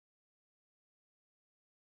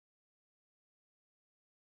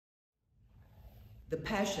The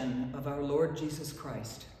Passion of our Lord Jesus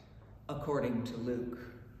Christ, according to Luke.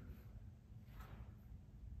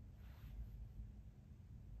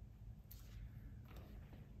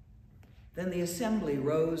 Then the assembly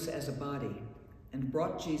rose as a body and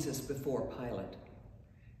brought Jesus before Pilate.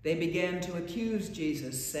 They began to accuse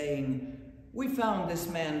Jesus, saying, "We found this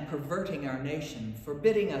man perverting our nation,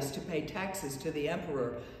 forbidding us to pay taxes to the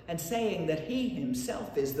emperor, and saying that he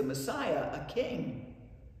himself is the Messiah, a king."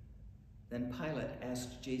 Then Pilate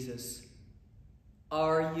asked Jesus,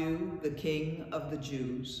 "Are you the king of the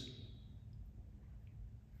Jews?"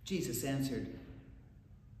 Jesus answered,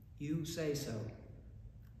 "You say so."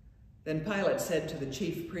 Then Pilate said to the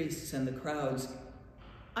chief priests and the crowds,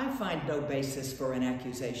 "I find no basis for an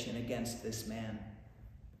accusation against this man."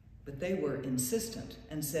 But they were insistent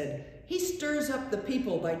and said, "He stirs up the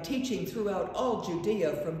people by teaching throughout all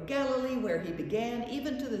Judea, from Galilee where he began,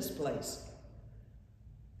 even to this place."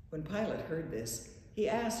 When Pilate heard this, he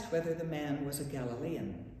asked whether the man was a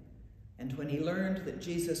Galilean. And when he learned that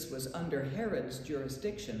Jesus was under Herod's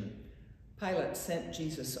jurisdiction, Pilate sent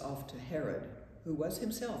Jesus off to Herod, who was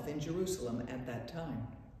himself in Jerusalem at that time.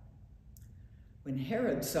 When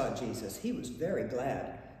Herod saw Jesus, he was very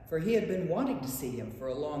glad, for he had been wanting to see him for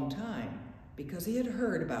a long time, because he had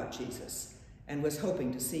heard about Jesus and was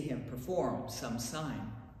hoping to see him perform some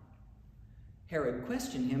sign. Herod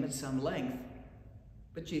questioned him at some length,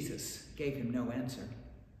 but Jesus gave him no answer.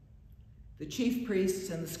 The chief priests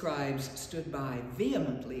and the scribes stood by,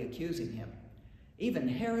 vehemently accusing him. Even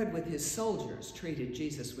Herod with his soldiers treated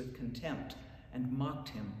Jesus with contempt and mocked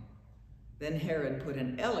him. Then Herod put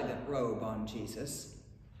an elegant robe on Jesus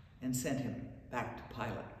and sent him back to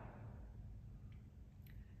Pilate.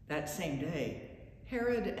 That same day,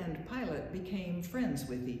 Herod and Pilate became friends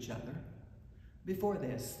with each other. Before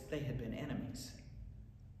this, they had been enemies.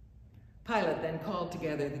 Pilate then called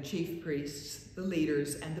together the chief priests, the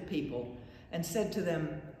leaders, and the people, and said to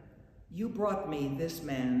them, "You brought me this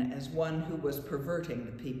man as one who was perverting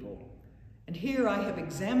the people. And here I have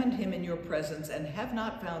examined him in your presence and have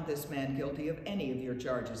not found this man guilty of any of your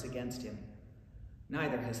charges against him.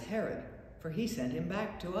 Neither has Herod, for he sent him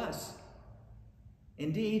back to us.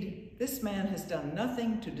 Indeed, this man has done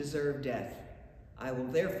nothing to deserve death. I will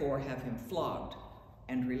therefore have him flogged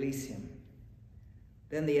and release him."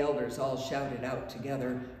 Then the elders all shouted out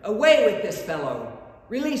together, "Away with this fellow!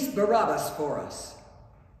 Release Barabbas for us!"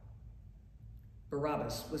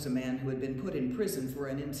 Barabbas was a man who had been put in prison for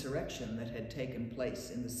an insurrection that had taken place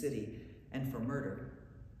in the city and for murder.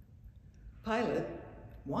 Pilate,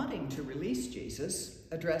 wanting to release Jesus,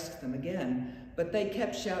 addressed them again, but they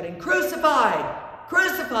kept shouting, "Crucify!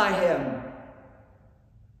 Crucify him!"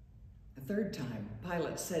 A third time,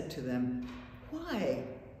 Pilate said to them, "Why?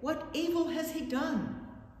 What evil has he done?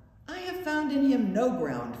 I have found in him no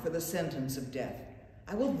ground for the sentence of death.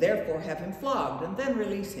 I will therefore have him flogged and then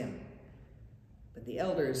release him." But the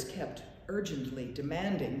elders kept urgently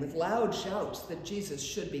demanding with loud shouts that Jesus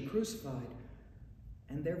should be crucified,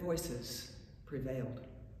 and their voices prevailed.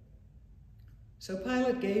 So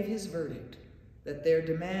Pilate gave his verdict that their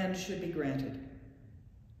demand should be granted.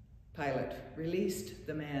 Pilate released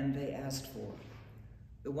the man they asked for,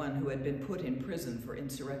 the one who had been put in prison for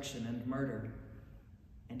insurrection and murder,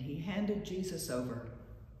 and he handed Jesus over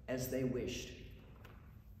as they wished.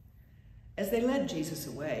 As they led Jesus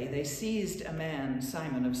away, they seized a man,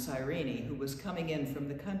 Simon of Cyrene, who was coming in from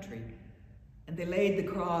the country, and they laid the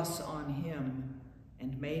cross on him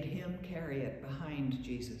and made him carry it behind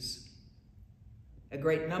Jesus. A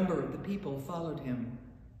great number of the people followed him,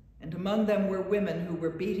 and among them were women who were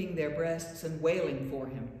beating their breasts and wailing for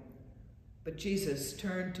him. But Jesus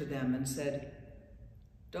turned to them and said,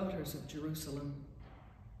 "Daughters of Jerusalem,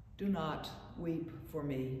 do not weep for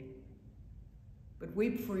me, but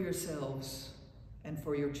weep for yourselves and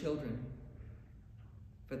for your children.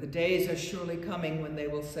 For the days are surely coming when they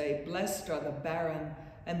will say, 'Blessed are the barren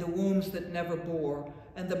and the wombs that never bore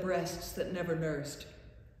and the breasts that never nursed.'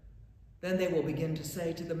 Then they will begin to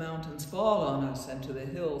say to the mountains, 'Fall on us,' and to the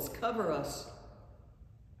hills, 'Cover us.'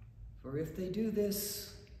 For if they do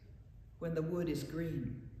this when the wood is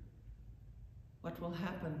green, what will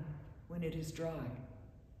happen when it is dry?"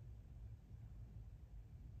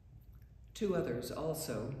 Two others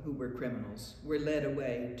also, who were criminals, were led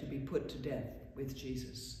away to be put to death with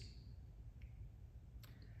Jesus.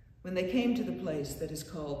 When they came to the place that is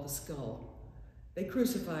called the Skull, they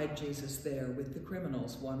crucified Jesus there with the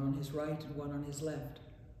criminals, one on his right and one on his left.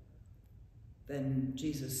 Then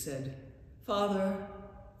Jesus said, "Father,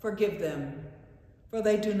 forgive them, for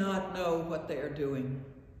they do not know what they are doing."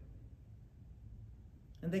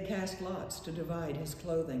 And they cast lots to divide his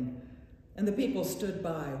clothing, and the people stood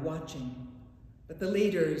by watching. But the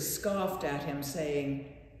leaders scoffed at him,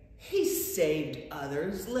 saying, "He saved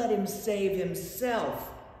others, let him save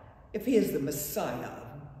himself, if he is the Messiah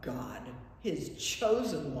of God, his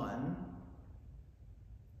chosen one."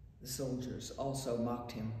 The soldiers also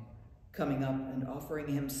mocked him, coming up and offering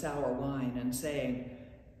him sour wine and saying,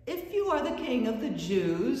 "If you are the king of the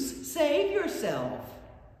Jews, save yourself."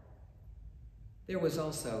 There was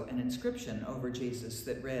also an inscription over Jesus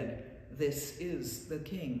that read, "This is the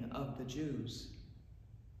King of the Jews."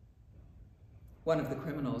 One of the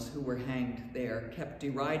criminals who were hanged there kept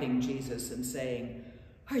deriding Jesus and saying,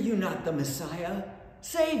 "Are you not the Messiah?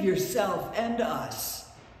 Save yourself and us."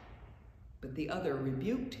 But the other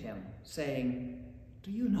rebuked him, saying, "Do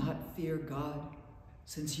you not fear God,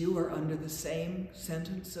 since you are under the same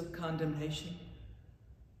sentence of condemnation?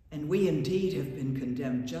 And we indeed have been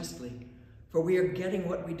condemned justly, for we are getting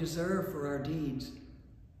what we deserve for our deeds.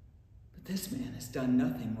 But this man has done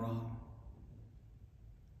nothing wrong."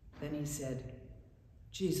 Then he said,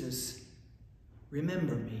 "Jesus,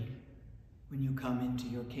 remember me when you come into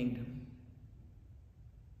your kingdom."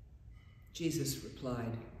 Jesus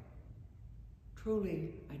replied,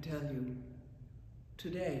 "Truly, I tell you,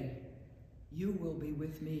 today you will be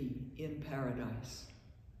with me in paradise."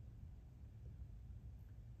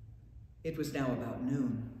 It was now about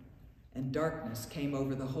noon, and darkness came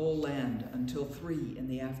over the whole land until 3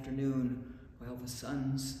 p.m, while the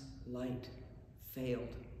sun's light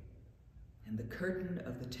failed, and the curtain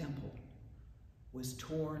of the temple was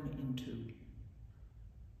torn in two.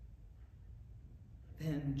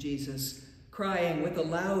 Then Jesus, crying with a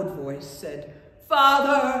loud voice, said,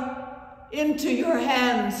 "Father, into your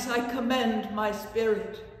hands I commend my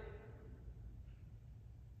spirit."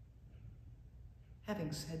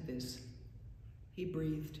 Having said this, he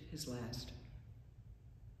breathed his last.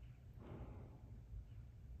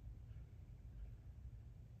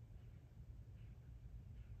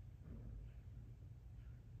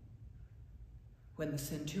 When the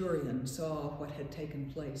centurion saw what had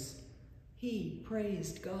taken place, he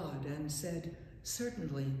praised God and said,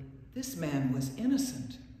 "Certainly, this man was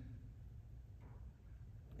innocent."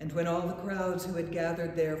 And when all the crowds who had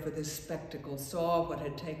gathered there for this spectacle saw what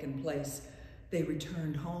had taken place, they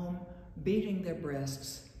returned home, beating their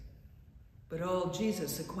breasts. But all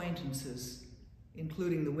Jesus' acquaintances,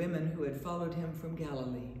 including the women who had followed him from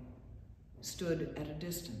Galilee, stood at a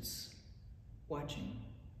distance, watching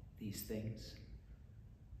these things.